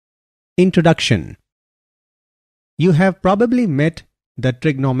Introduction. You have probably met the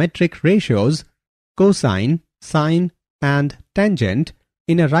trigonometric ratios cosine, sine, and tangent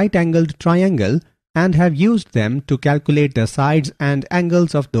in a right-angled triangle and have used them to calculate the sides and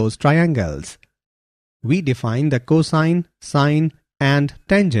angles of those triangles. We define the cosine, sine, and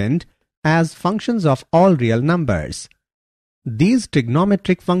tangent as functions of all real numbers. These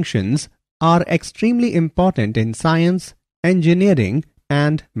trigonometric functions are extremely important in science, engineering,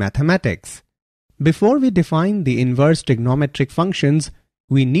 and mathematics. Before we define the inverse trigonometric functions,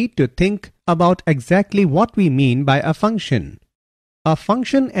 we need to think about exactly what we mean by a function. A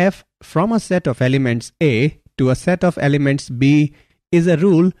function f from a set of elements A to a set of elements B is a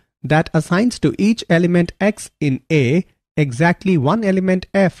rule that assigns to each element x in A exactly one element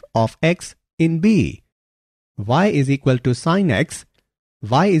f of x in B. Y is equal to sin x,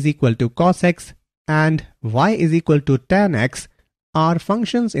 y is equal to cos x, and y is equal to tan x are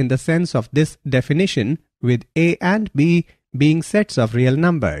functions in the sense of this definition, with A and B being sets of real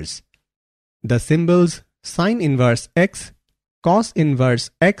numbers. The symbols sine inverse x, cos inverse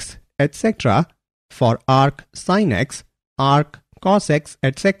x, etc. for arc sin x, arc cos x,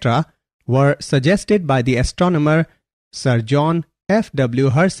 etc. were suggested by the astronomer Sir John F. W.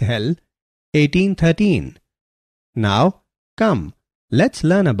 Herschel, 1813. Now, come, let's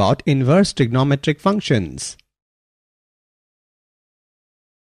learn about inverse trigonometric functions.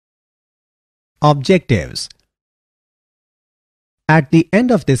 Objectives. At the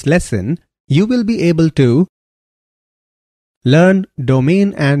end of this lesson, you will be able to learn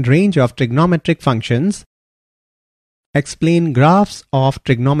domain and range of trigonometric functions, explain graphs of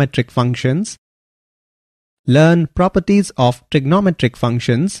trigonometric functions, learn properties of trigonometric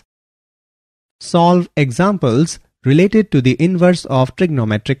functions, solve examples related to the inverse of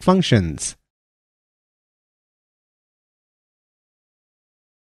trigonometric functions.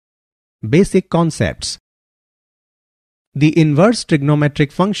 Basic concepts. The inverse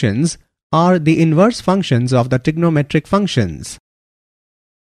trigonometric functions are the inverse functions of the trigonometric functions.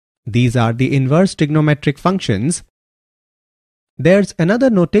 These are the inverse trigonometric functions. There's another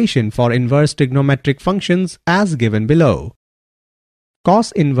notation for inverse trigonometric functions as given below.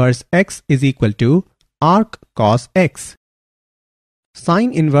 Cos inverse x is equal to arc cos x.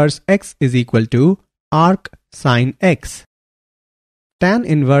 Sine inverse x is equal to arc sine x. Tan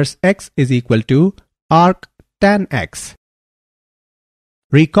inverse x is equal to arc tan x.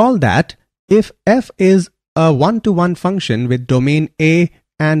 Recall that if f is a one-to-one function with domain A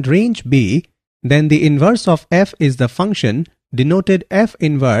and range B, then the inverse of f is the function denoted f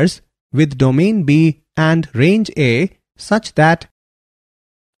inverse with domain B and range A such that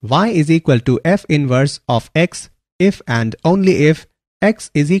y is equal to f inverse of x if and only if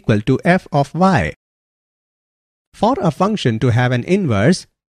x is equal to f of y. For a function to have an inverse,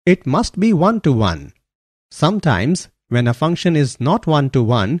 it must be one-to-one. Sometimes, when a function is not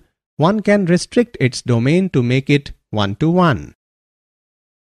one-to-one, one can restrict its domain to make it one-to-one.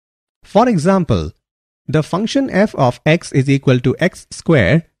 For example, the function f of x is equal to x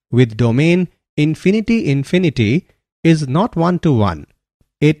square with domain infinity infinity is not one-to-one.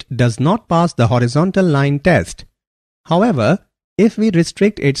 It does not pass the horizontal line test. However, if we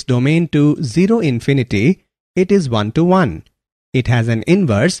restrict its domain to 0 infinity, it is one-to-one. It has an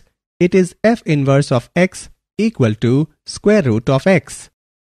inverse. It is f inverse of x equal to square root of x.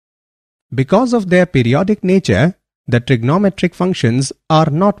 Because of their periodic nature, the trigonometric functions are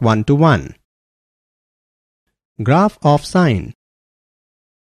not one-to-one. Graph of sine.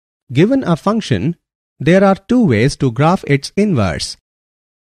 Given a function, there are two ways to graph its inverse.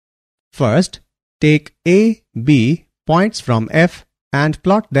 First, take A, B points from f and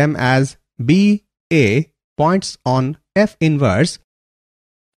plot them as B, A points on f inverse,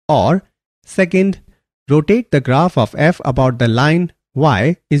 or second, rotate the graph of f about the line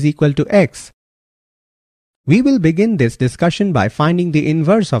y is equal to x. We will begin this discussion by finding the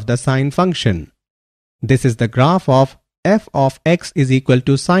inverse of the sine function. This is the graph of f of x is equal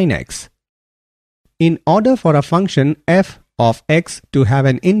to sin x. In order for a function f of x to have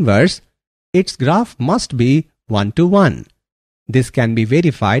an inverse, its graph must be one-to-one. This can be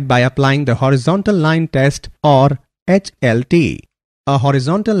verified by applying the horizontal line test or HLT. A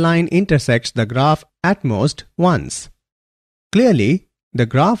horizontal line intersects the graph at most once. Clearly, the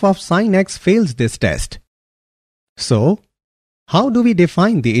graph of sin x fails this test. So, how do we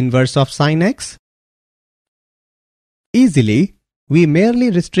define the inverse of sin x? Easily, we merely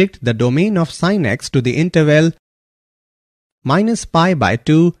restrict the domain of sin x to the interval minus pi by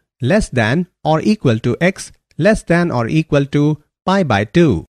 2 less than or equal to x less than or equal to pi by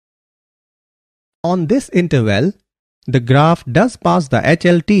 2. On this interval, the graph does pass the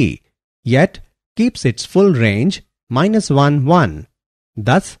HLT yet keeps its full range -1, 1.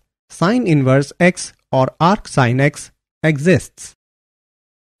 Thus, sine inverse x or arc sine x exists.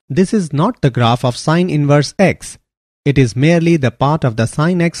 This is not the graph of sine inverse x. It is merely the part of the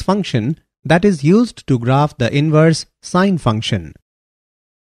sine x function that is used to graph the inverse sine function.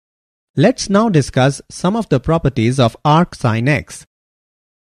 Let's now discuss some of the properties of arc sine x.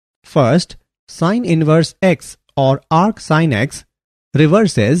 First, sine inverse x or arc sine x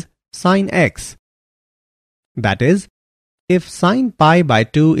reverses sine x. That is, if sine pi by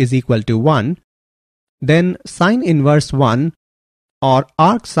 2 is equal to 1, then sine inverse 1 or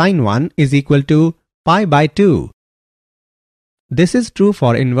arc sine 1 is equal to pi by 2. This is true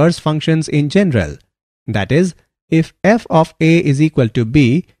for inverse functions in general. That is, if f of a is equal to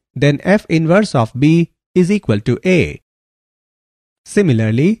b, then f inverse of b is equal to a.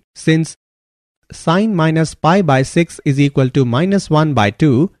 Similarly, since sine minus pi by 6 is equal to -1 by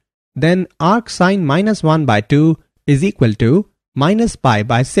 2, then arc sine -1 by 2 is equal to minus pi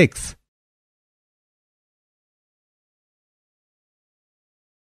by 6.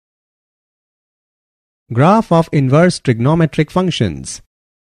 Graph of inverse trigonometric functions.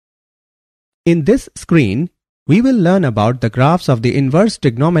 In this screen, we will learn about the graphs of the inverse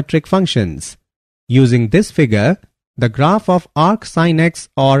trigonometric functions. Using this figure, the graph of arc sine x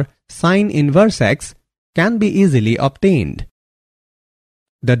or sine inverse x can be easily obtained.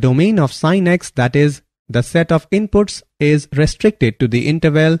 The domain of sine x, that is, the set of inputs, is restricted to the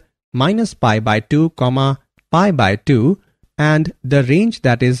interval -pi by 2, pi by 2, and the range,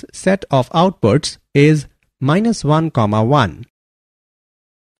 that is, set of outputs, is -1, 1.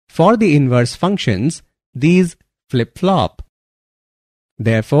 For the inverse functions, these flip-flop.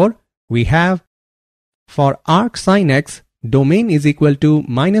 Therefore, we have for arc sine x, domain is equal to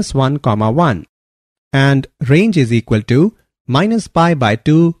 -1, 1 and range is equal to -pi by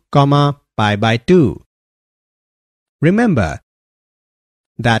 2, pi by 2. Remember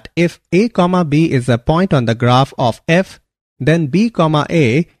that if a, b is a point on the graph of f, then b,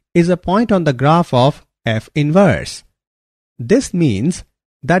 a is a point on the graph of f inverse. This means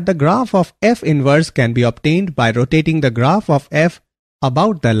that the graph of f inverse can be obtained by rotating the graph of f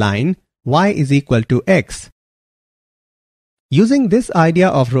about the line y is equal to x. Using this idea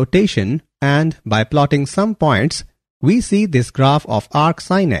of rotation and by plotting some points, we see this graph of arc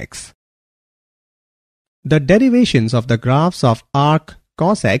sine x. The derivations of the graphs of arc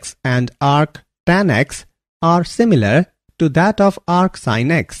cos x and arc tan x are similar to that of arc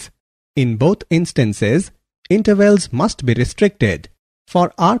sine x. In both instances, intervals must be restricted.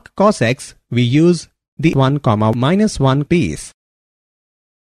 For arc cos x, we use the 1, -1 piece.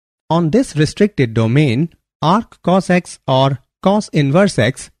 On this restricted domain, arc cos x or cos inverse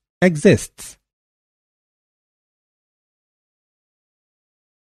x exists.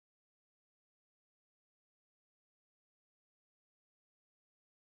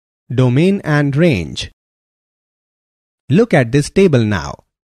 Domain and range. Look at this table now.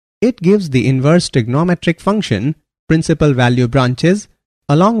 It gives the inverse trigonometric function principal value branches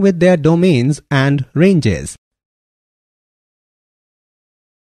along with their domains and ranges.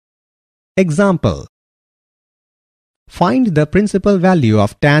 Example. Find the principal value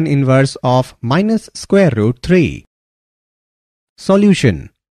of tan inverse of -√3. Solution.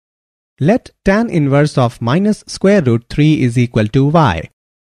 Let tan inverse of -√3 is equal to y.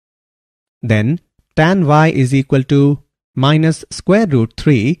 Then tan y is equal to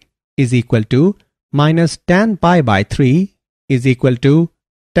 -√3 is equal to minus tan pi by 3 is equal to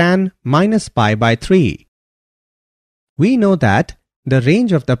tan minus pi by 3. We know that the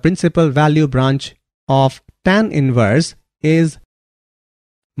range of the principal value branch of tan inverse is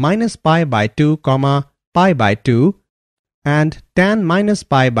minus pi by 2, pi by 2, and tan minus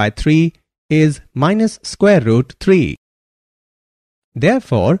pi by 3 is -√3.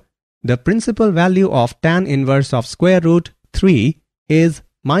 Therefore, the principal value of tan inverse of √3 is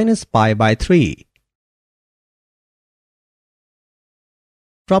minus pi by 3.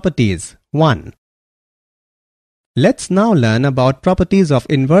 Properties 1. Let's now learn about properties of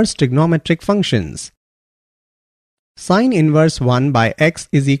inverse trigonometric functions. Sine inverse 1 by x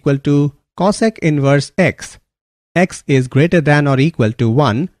is equal to cosec inverse x. X is greater than or equal to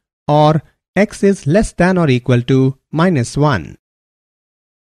 1, or x is less than or equal to -1.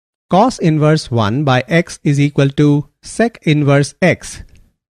 Cos inverse 1 by x is equal to sec inverse x.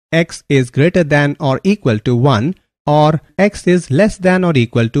 X is greater than or equal to 1, or x is less than or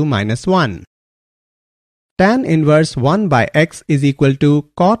equal to -1. Tan inverse 1 by x is equal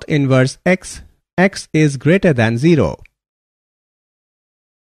to cot inverse x. X is greater than 0.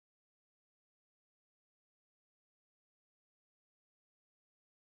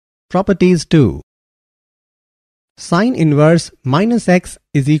 Properties 2. Sine inverse minus x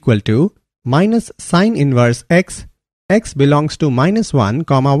is equal to minus sine inverse x, x belongs to minus 1,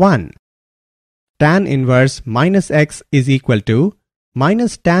 1. Tan inverse minus x is equal to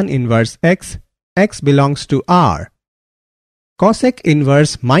minus tan inverse x, x belongs to R. Cosec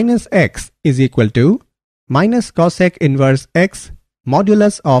inverse minus x is equal to minus cosec inverse x,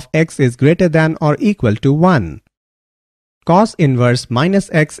 modulus of x is greater than or equal to 1. Cos inverse minus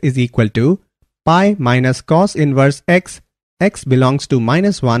x is equal to pi minus cos inverse x, x belongs to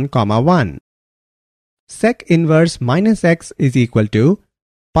minus 1, 1. Sec inverse minus x is equal to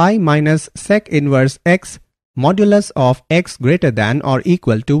pi minus sec inverse x, modulus of x greater than or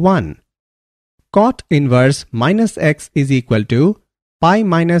equal to 1. Cot inverse minus x is equal to pi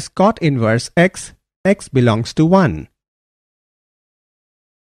minus cot inverse x, x belongs to 1.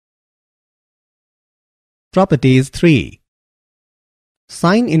 Properties 3.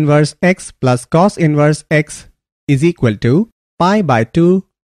 Sine inverse x plus cos inverse x is equal to pi by 2,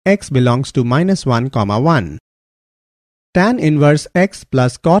 x belongs to minus 1, 1. Tan inverse x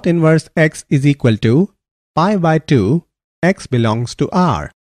plus cot inverse x is equal to pi by 2, x belongs to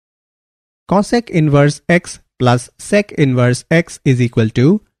R. Cosec inverse x plus sec inverse x is equal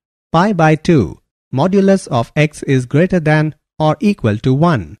to pi by 2, modulus of x is greater than or equal to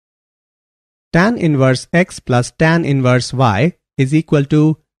 1. Tan inverse x plus tan inverse y is equal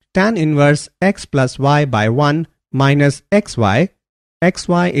to tan inverse x plus y by 1 minus xy,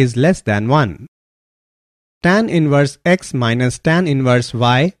 xy is less than 1. Tan inverse x minus tan inverse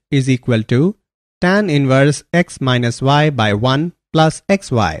y is equal to tan inverse x minus y by 1 plus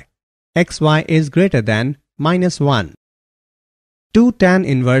xy, xy is greater than minus 1. 2 tan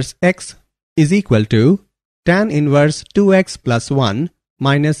inverse x is equal to tan inverse 2x plus 1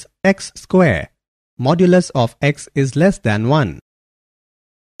 minus x square, modulus of x is less than 1.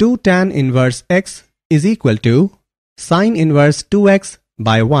 2 tan inverse x is equal to sine inverse 2x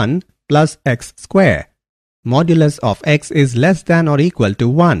by 1 plus x square, modulus of x is less than or equal to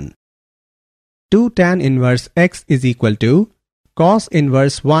 1. 2 tan inverse x is equal to cos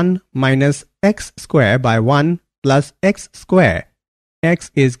inverse 1 minus x square by 1 plus x square, x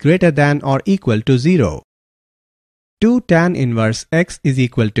is greater than or equal to 0. 2 tan inverse x is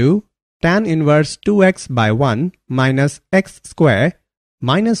equal to tan inverse 2x by 1 minus x square,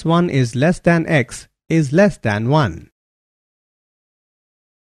 minus 1 is less than x is less than 1.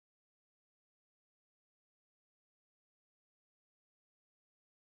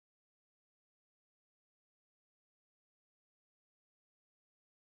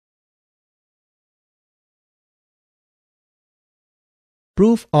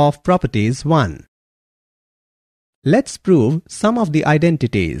 Proof of properties 1. Let's prove some of the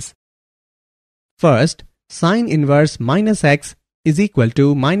identities. First, sine inverse minus x is equal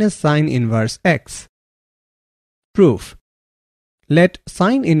to minus sine inverse x. Proof. Let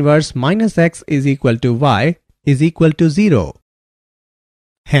sine inverse minus x is equal to y is equal to 0.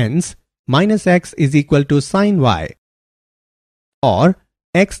 Hence, minus x is equal to sine y. Or,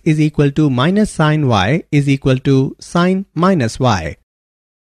 x is equal to minus sine y is equal to sine minus y.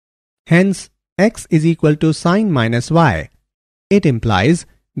 Hence, x is equal to sine minus y. It implies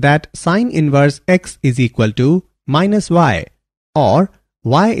that sine inverse x is equal to minus y, or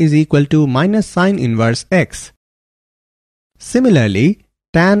y is equal to minus sine inverse x. Similarly,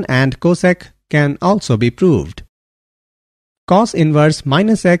 tan and cosec can also be proved. Cos inverse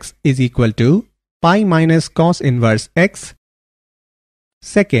minus x is equal to pi minus cos inverse x.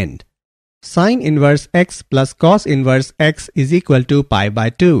 Second, sine inverse x plus cos inverse x is equal to pi by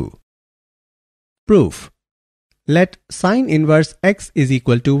 2. Proof. Let sine inverse x is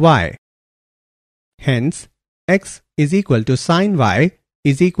equal to y. Hence, x is equal to sine y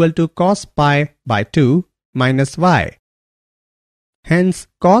is equal to cos pi by 2 minus y. Hence,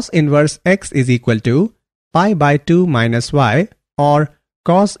 cos inverse x is equal to pi by 2 minus y, or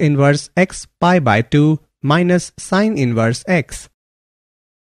cos inverse x pi by 2 minus sine inverse x.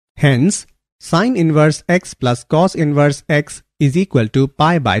 Hence, sine inverse x plus cos inverse x is equal to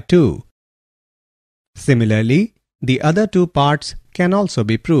pi by 2. Similarly, the other two parts can also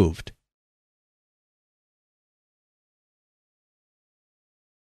be proved.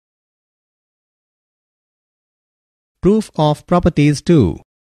 Proof of properties 2.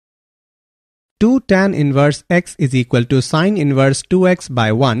 2 tan inverse x is equal to sine inverse 2x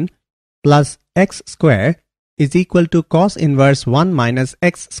by 1 plus x square is equal to cos inverse 1 minus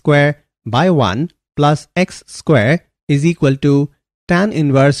x square by 1 plus x square is equal to tan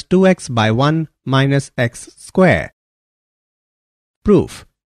inverse 2x by 1 minus x square. Proof.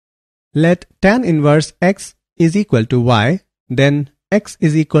 Let tan inverse x is equal to y, then x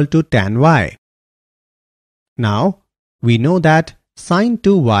is equal to tan y. Now, we know that sine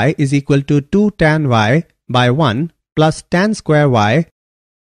 2y is equal to 2 tan y by 1 plus tan square y.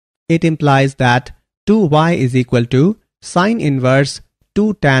 It implies that 2y is equal to sine inverse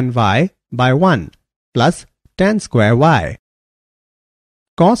 2 tan y by 1 plus tan square y.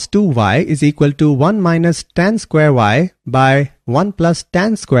 Cos 2y is equal to 1 minus tan square y by 1 plus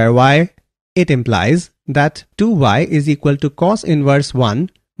tan square y. It implies that 2y is equal to cos inverse 1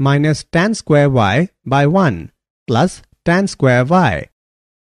 minus tan square y by 1 plus tan square y.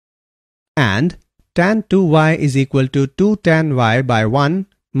 And tan 2y is equal to 2 tan y by 1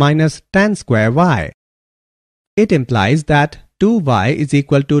 minus tan square y. It implies that 2y is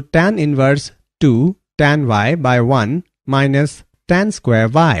equal to tan inverse 2 tan y by 1 minus tan square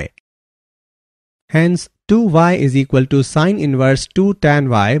y. Hence, 2y is equal to sine inverse 2 tan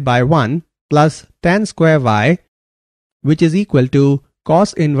y by 1 plus tan square y, which is equal to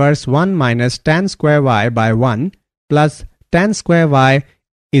cos inverse 1 minus tan square y by 1 plus tan square y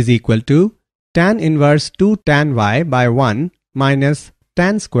is equal to tan inverse 2 tan y by 1 minus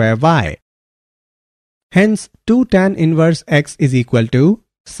tan square y. Hence, 2 tan inverse x is equal to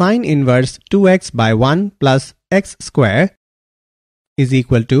sine inverse 2x by 1 plus x square is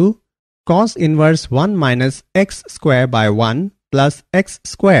equal to cos inverse 1 minus x square by 1 plus x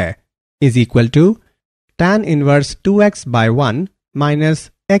square is equal to tan inverse 2x by 1 minus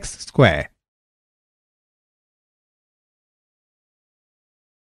x square.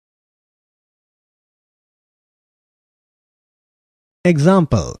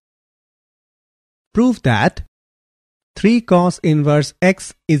 Example. Prove that 3 cos inverse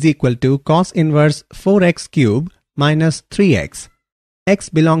x is equal to cos inverse 4x cube minus 3x. X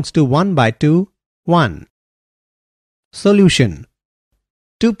belongs to 1 by 2, 1. Solution.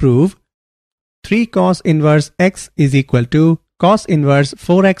 To prove 3 cos inverse x is equal to cos inverse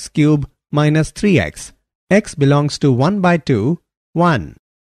 4x cube minus 3x. X belongs to 1 by 2, 1.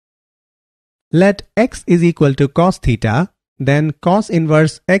 Let x is equal to cos theta, then cos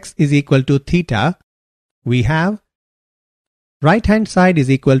inverse x is equal to theta. We have right hand side is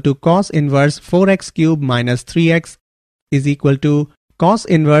equal to cos inverse 4x cube minus 3x is equal to cos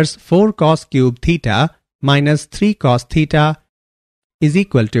inverse 4 cos cube theta minus 3 cos theta is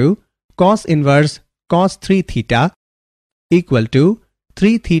equal to cos inverse cos 3 theta equal to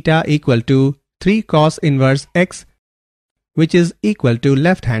 3 theta equal to 3 cos inverse x, which is equal to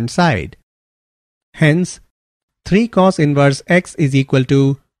left hand side. Hence, 3 cos inverse x is equal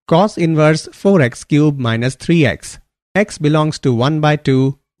to cos inverse 4x cube minus 3x. X belongs to 1 by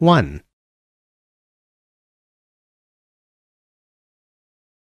 2, 1.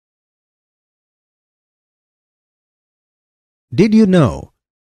 Did you know?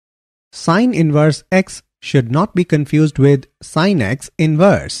 Sine inverse x should not be confused with sine x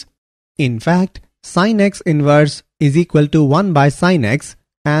inverse. In fact, sine x inverse is equal to 1 by sine x,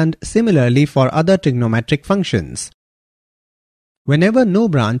 and similarly for other trigonometric functions. Whenever no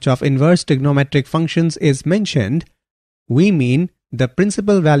branch of inverse trigonometric functions is mentioned, we mean the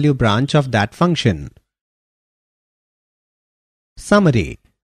principal value branch of that function. Summary.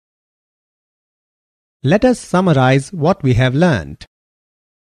 Let us summarize what we have learnt.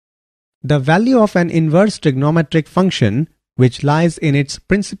 The value of an inverse trigonometric function which lies in its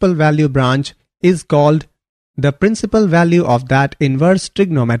principal value branch is called the principal value of that inverse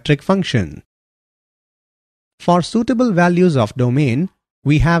trigonometric function. For suitable values of domain,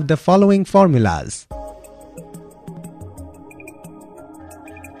 we have the following formulas.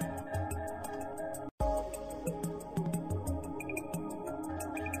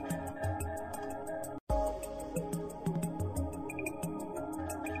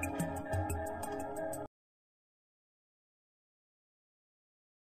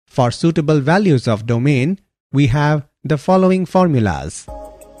 For suitable values of domain, we have the following formulas.